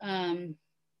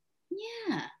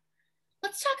 Yeah.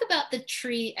 Let's talk about the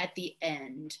tree at the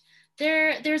end.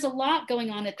 There's a lot going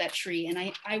on at that tree, and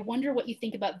I wonder what you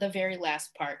think about the very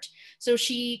last part. So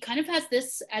she kind of has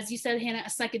this, as you said, Hannah, a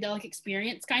psychedelic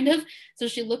experience, kind of. So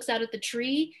she looks out at the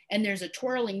tree, and there's a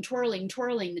twirling, twirling,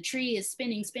 twirling. The tree is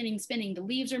spinning, spinning, spinning. The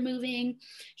leaves are moving.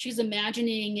 She's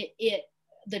imagining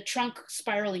the trunk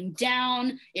spiraling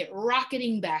down, it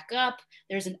rocketing back up.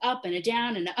 There's an up and a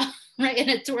down and a up, right, and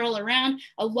a twirl around.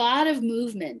 A lot of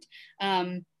movement.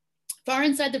 Far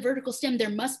inside the vertical stem, there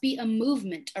must be a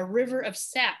movement, a river of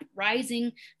sap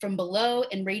rising from below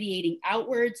and radiating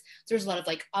outwards. So there's a lot of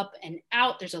like up and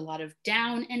out. There's a lot of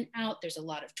down and out. There's a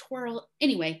lot of twirl.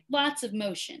 Anyway, lots of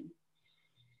motion.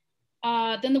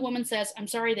 Then the woman says, I'm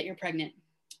sorry that you're pregnant.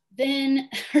 Then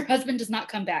her husband does not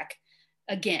come back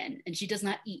again, and she does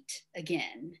not eat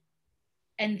again.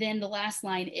 And then the last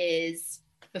line is,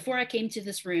 before I came to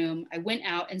this room, I went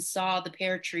out and saw the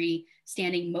pear tree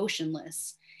standing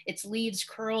motionless, its leaves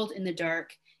curled in the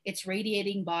dark, its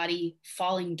radiating body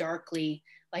falling darkly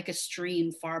like a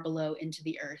stream far below into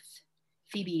the earth.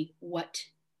 Phoebe, what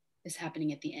is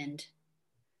happening at the end?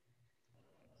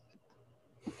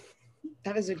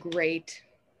 That is a great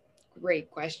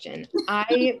question.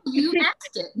 You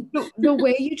asked it. The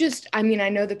way you just, I mean, I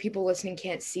know that people listening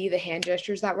can't see the hand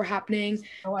gestures that were happening,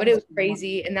 but it was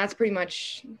crazy. And that's pretty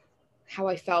much how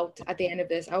I felt at the end of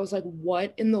this. I was like,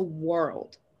 what in the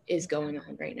world is going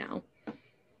on right now?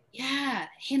 Yeah.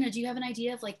 Hannah, do you have an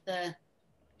idea of like the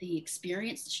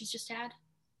experience that she's just had?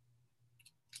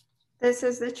 This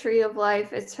is the tree of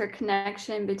life. It's her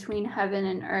connection between heaven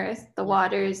and earth. The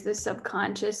water is the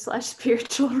subconscious /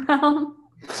 spiritual realm.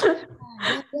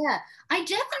 Yeah. I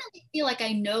definitely feel like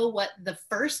I know what the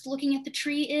first looking at the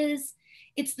tree is.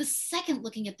 It's the second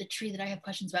looking at the tree that I have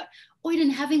questions about.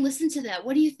 Oiden, having listened to that,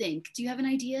 what do you think? Do you have an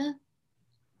idea?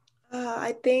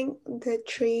 I think the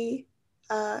tree,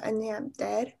 and yeah, I'm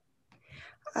dead.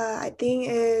 I think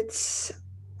it's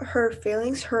her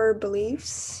feelings, her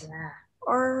beliefs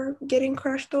are getting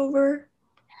crushed over.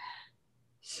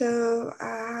 So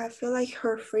I feel like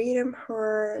her freedom,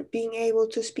 her being able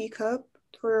to speak up,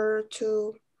 or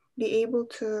to be able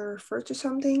to refer to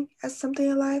something as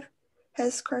something alive,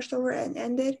 has crashed over and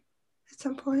ended at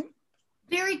some point.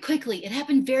 Very quickly. It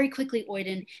happened very quickly,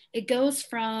 Oiden. It goes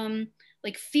from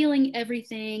like feeling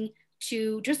everything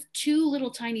to just two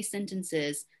little tiny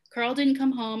sentences. Carl didn't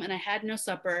come home and I had no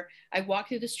supper. I walked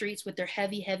through the streets with their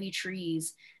heavy, heavy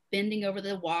trees, bending over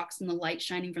the walks and the light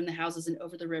shining from the houses and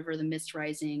over the river, the mist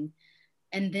rising.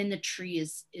 And then the tree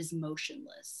is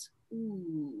motionless.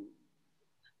 Ooh.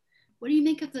 What do you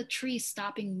make of the tree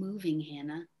stopping moving,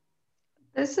 Hannah?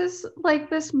 This is like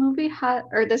this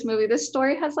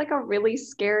story has like a really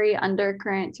scary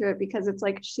undercurrent to it because it's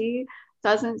like she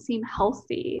doesn't seem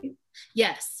healthy.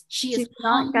 Yes, she's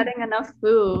not getting enough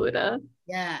food.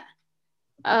 Yeah.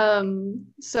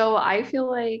 So I feel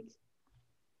like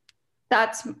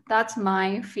that's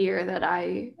my fear that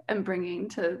I am bringing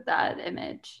to that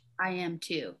image. I am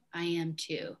too.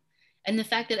 And the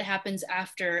fact that it happens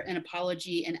after an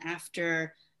apology and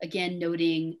after again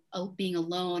noting being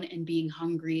alone and being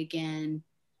hungry again,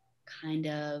 kind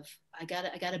of I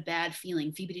got a bad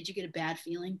feeling. Phoebe, did you get a bad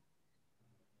feeling?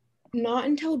 Not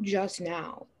until just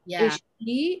now. Yeah.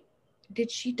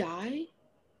 Did she die?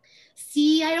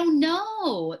 See, I don't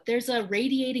know. There's a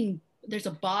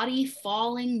body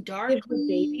falling darkly. Did the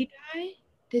baby die?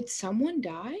 Did someone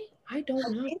die? I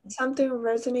don't know. Something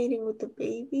resonating with the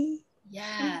baby.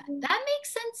 Yeah, that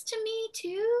makes sense to me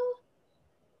too.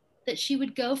 That she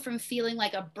would go from feeling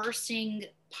like a bursting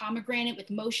pomegranate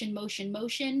with motion, motion,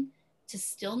 motion to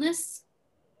stillness,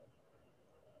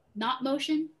 not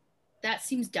motion. That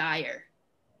seems dire.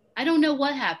 I don't know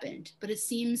what happened, but it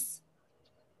seems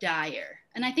dire.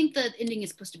 And I think the ending is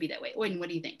supposed to be that way. Owen, what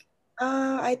do you think?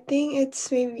 I think it's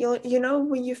maybe, you know,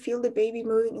 when you feel the baby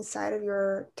moving inside of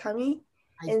your tummy.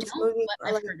 And it's moving, but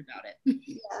I've heard about it.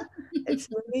 Yeah, it's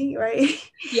moving, right?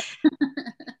 Yeah.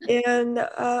 And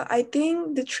I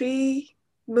think the tree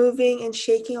moving and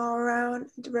shaking all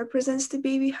around represents the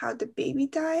baby, how the baby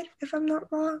died, if I'm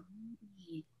not wrong.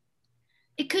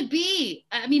 It could be.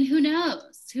 I mean, who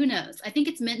knows? Who knows? I think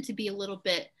it's meant to be a little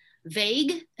bit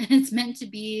vague and it's meant to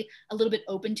be a little bit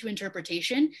open to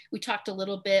interpretation. We talked a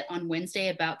little bit on Wednesday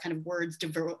about kind of words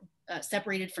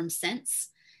separated from sense.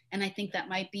 And I think that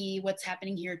might be what's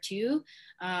happening here too.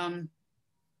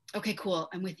 Okay, cool.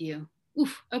 I'm with you.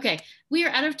 Oof, okay, we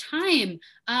are out of time.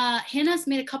 Hannah's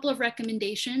made a couple of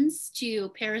recommendations to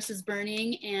Paris is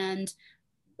Burning and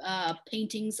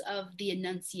paintings of the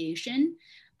Annunciation.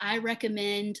 I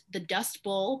recommend The Dust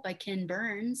Bowl by Ken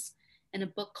Burns and a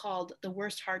book called The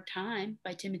Worst Hard Time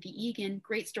by Timothy Egan.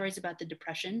 Great stories about the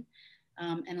Depression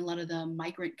and a lot of the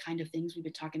migrant kind of things we've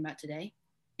been talking about today.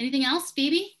 Anything else,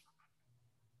 Phoebe?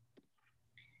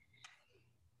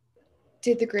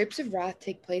 Did the Grapes of Wrath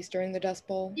take place during the Dust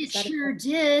Bowl? It sure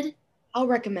did. I'll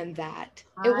recommend that.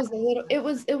 It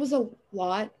was a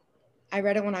lot. I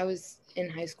read it when I was in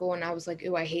high school and I was like,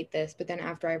 "Ooh, I hate this." But then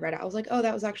after I read it, I was like, "Oh,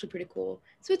 that was actually pretty cool."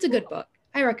 So it's a good book.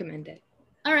 I recommend it.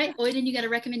 All right, Oyden, you got a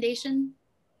recommendation?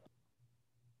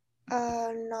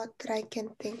 Not that I can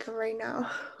think of right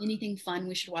now. Anything fun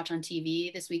we should watch on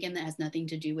TV this weekend that has nothing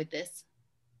to do with this?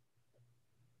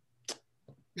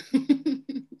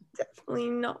 Definitely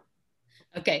not.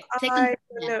 Okay. I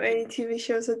don't know any TV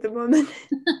shows at the moment.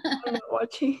 I'm not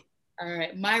watching. All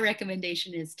right. My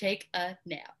recommendation is take a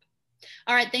nap.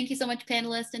 All right. Thank you so much,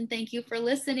 panelists, and thank you for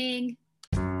listening.